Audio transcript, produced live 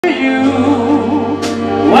you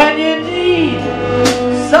when you need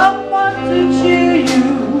someone to cheer you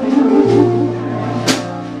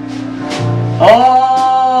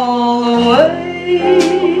all the way.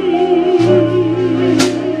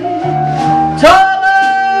 Taller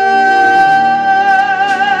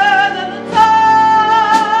than the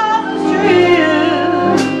tallest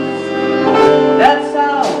trees. That's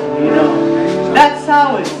how, that's how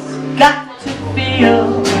it's got to feel.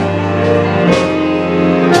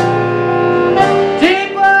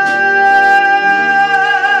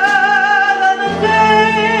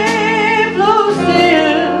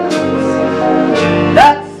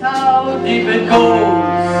 Deep it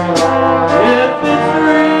goes, if it's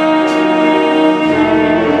real.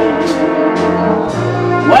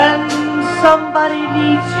 When somebody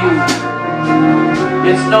needs you,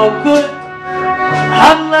 it's no good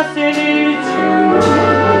unless it needs you.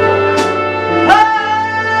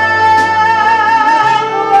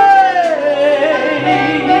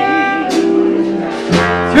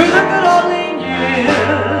 Through the good old lean years,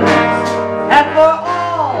 and for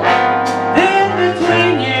all the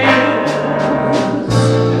in-between years,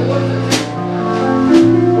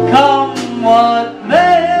 what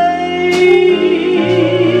may,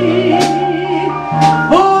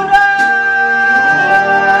 who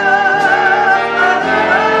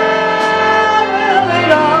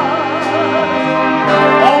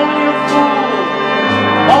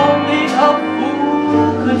only a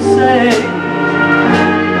fool could say.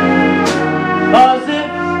 'Cause if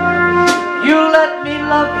you let me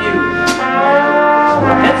love you,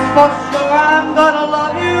 it's for sure I'm gonna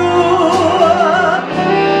love you.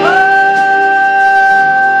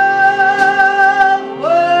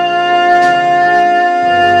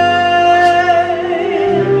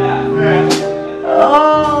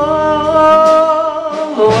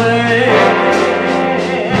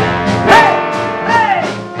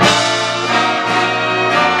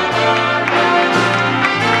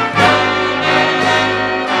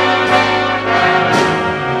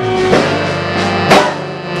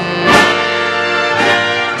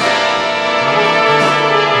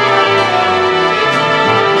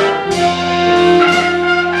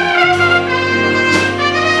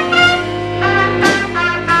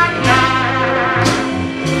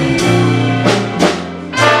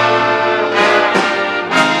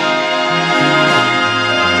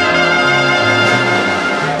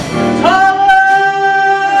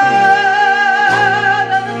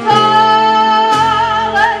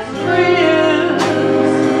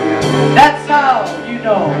 That's how,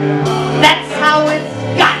 that's how it's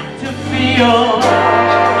got to feel.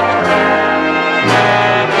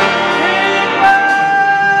 Deeper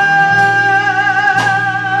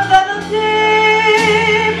than the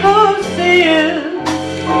deep blue sea.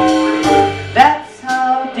 That's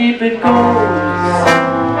how deep it goes,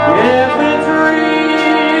 if it's real.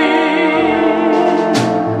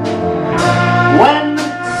 When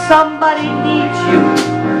somebody needs you,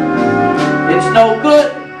 it's no good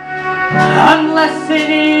unless it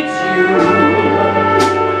needs you.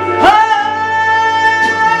 All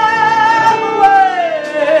the way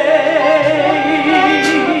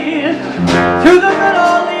through the good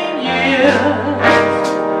old lean years,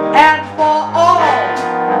 and for all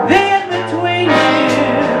the in-between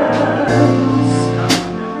years,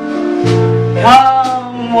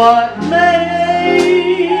 come what